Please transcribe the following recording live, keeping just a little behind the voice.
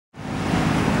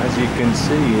you can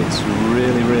see, it's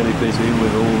really, really busy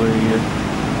with all the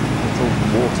little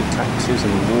water taxis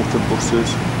and water buses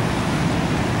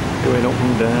going up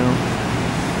and down.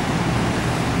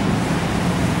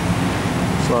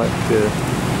 It's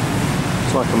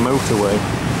like a motorway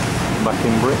back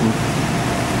in Britain.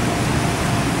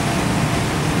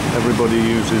 Everybody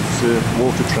uses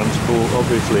water transport,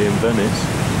 obviously, in Venice.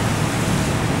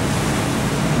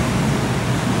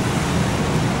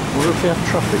 What if they have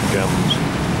traffic jams?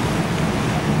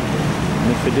 And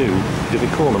if they do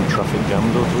they call them traffic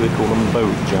jams or do they call them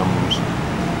boat jams?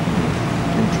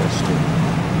 Interesting.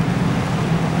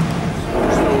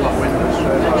 Still that window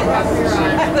straight like that.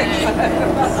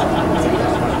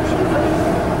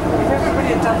 If everybody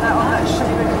had done that on that ship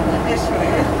initially,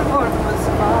 no one would have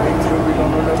survived.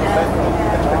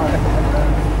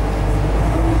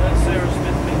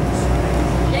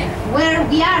 Where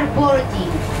we are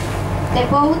boarding the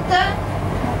boat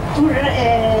to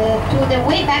the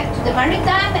way back to the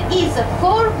maritime is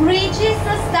 4 bridges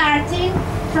starting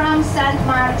from St.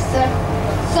 Mark's.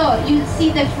 So you see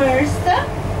the first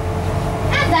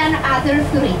and then other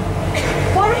 3.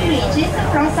 4 bridges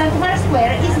from St. Mark's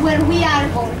Square is where we are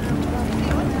boarding.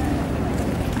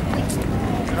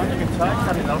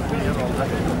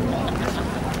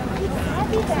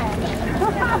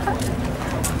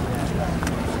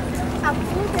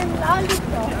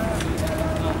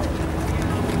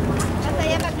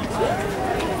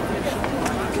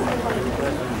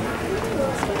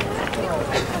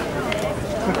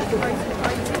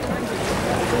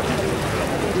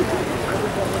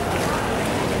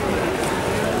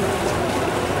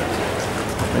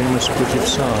 Famous Bridge of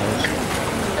Sighs.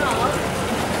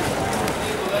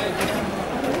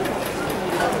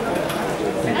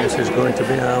 This is going to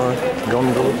be our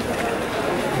gondola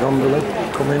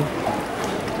coming.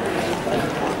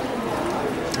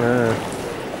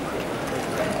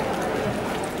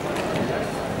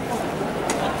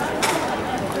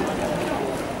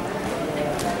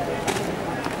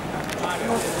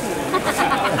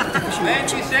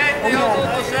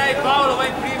 Paolo,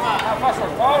 vai prima. Faccio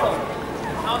Paolo.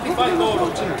 Non ti fai il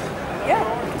volo. Yeah.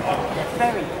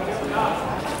 Very.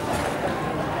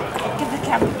 Give the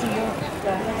camera to your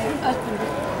husband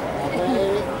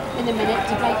in a minute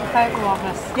to take a photo of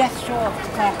us. Yes, sure.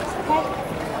 Okay.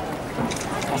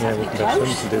 Yeah, we could have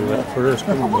them to do that for us,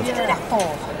 couldn't we? What did that for?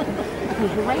 We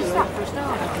can raise that for a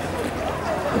start.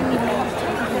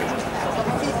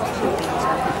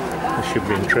 This should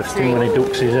be interesting when he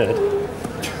ducks his head.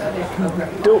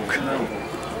 Duck!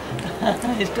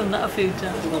 He's done that a few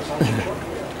times.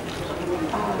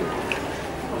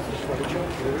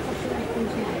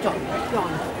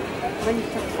 John, when you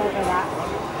take a photo of that.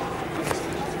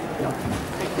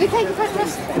 You take a photo of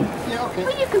us? Yeah, okay.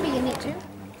 Well, you can be in it too.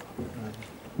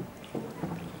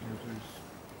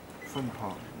 Fun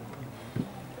part.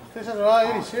 This is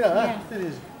right, it is, yeah. It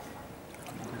is.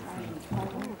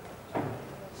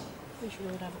 We should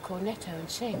all have a cornetto and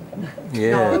sing.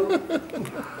 Yeah.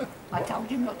 I told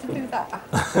him not to do that.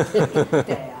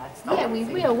 Yeah, we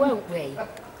will, won't we?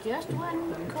 Just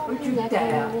one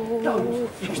cornetto. Don't.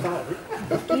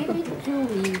 Give it to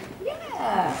me.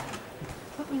 Yeah.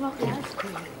 But we want the ice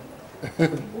cream.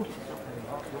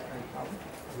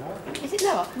 Is it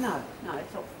not? No,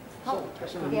 it's not. Oh,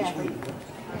 yeah.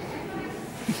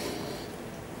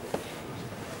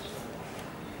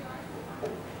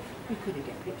 You couldn't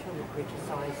get a picture on the bridge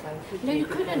size though, could No, you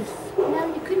couldn't. No,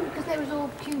 you couldn't because there was all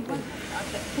cute ones. I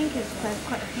think there's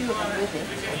quite a few of them with it.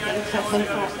 That's what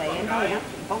I'm saying. Oh, that's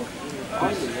bonkers.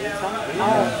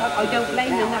 I don't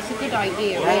blame them. That's a good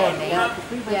idea, really.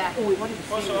 Yeah. Oh, we wanted to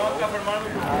see it.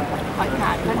 I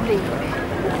can't believe it.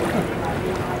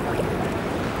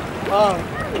 Oh.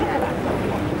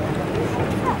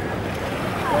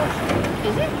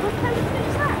 Is it? What kind of food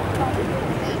is that?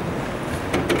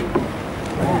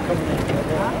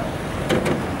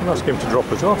 I'll ask him to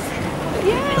drop us off.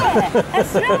 Yeah,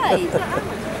 that's right.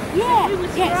 Yeah,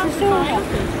 it's Azura.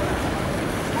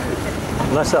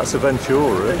 Unless that's a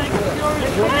Ventura.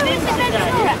 What is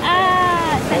Ventura?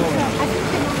 Ventura.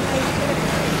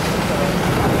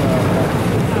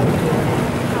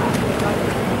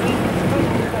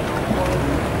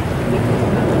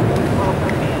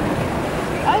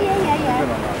 Oh, yeah.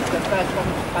 The first one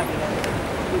was fabulous.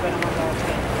 We went on my last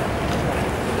day.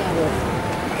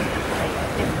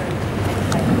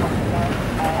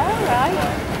 All right.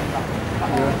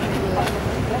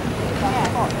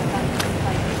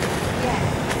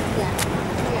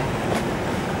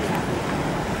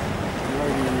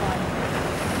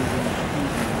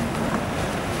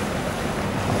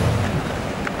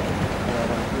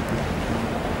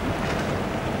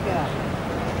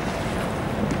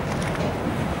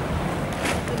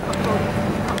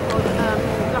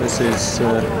 This is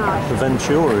the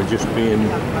Ventura just being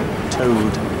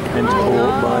towed into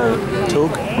port by a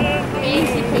tug.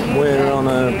 We're on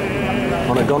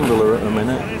a gondola at the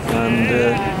minute, and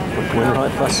we're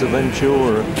right past the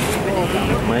Ventura.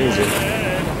 Amazing.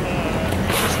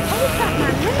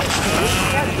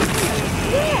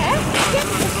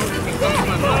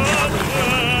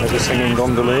 There's a singing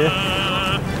gondolier.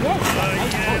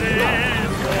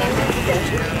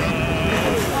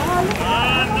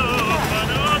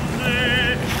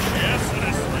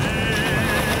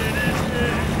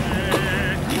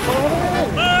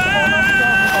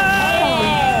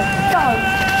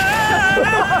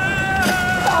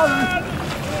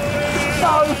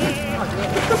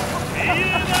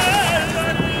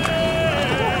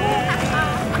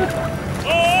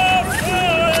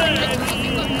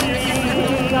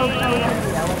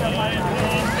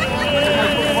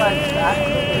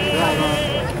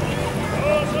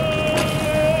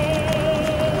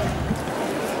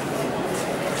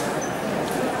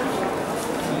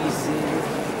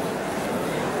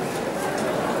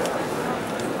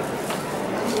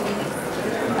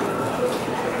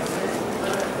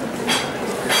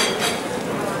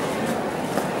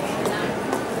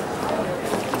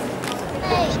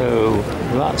 So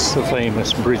that's the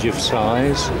famous Bridge of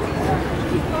Sighs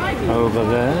over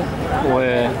there,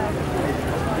 where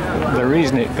the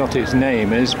reason it got its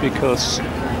name is because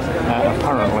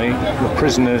apparently the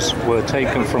prisoners were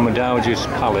taken from a dowager's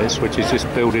palace, which is this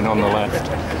building on the left,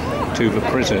 to the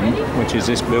prison, which is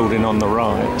this building on the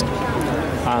right,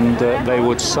 and they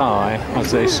would sigh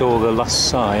as they saw the last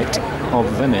sight of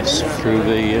Venice through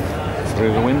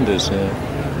the windows there.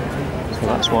 So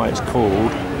that's why it's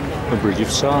called the Bridge of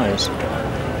Sighs.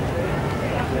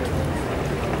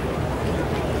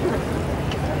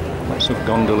 Lots of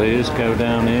gondoliers go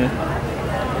down here,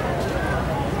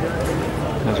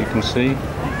 as you can see. You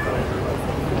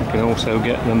can also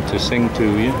get them to sing to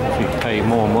you if you pay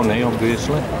more money,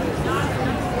 obviously.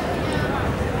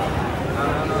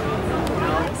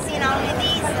 Seen only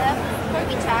these,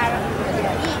 which are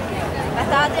big, but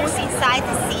others inside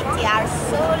the city are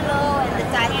so low and the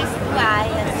tide is too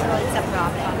high, and so it's a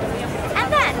problem. And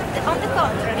then, on the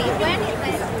contrary, when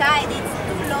the tide is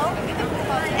too low,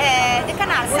 the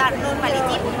canals are normally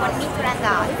deep, 1.5 meters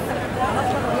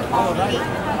only.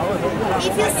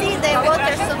 If you see the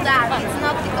water so dark, it's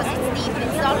not because it's deep,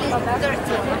 it's only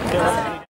dirty.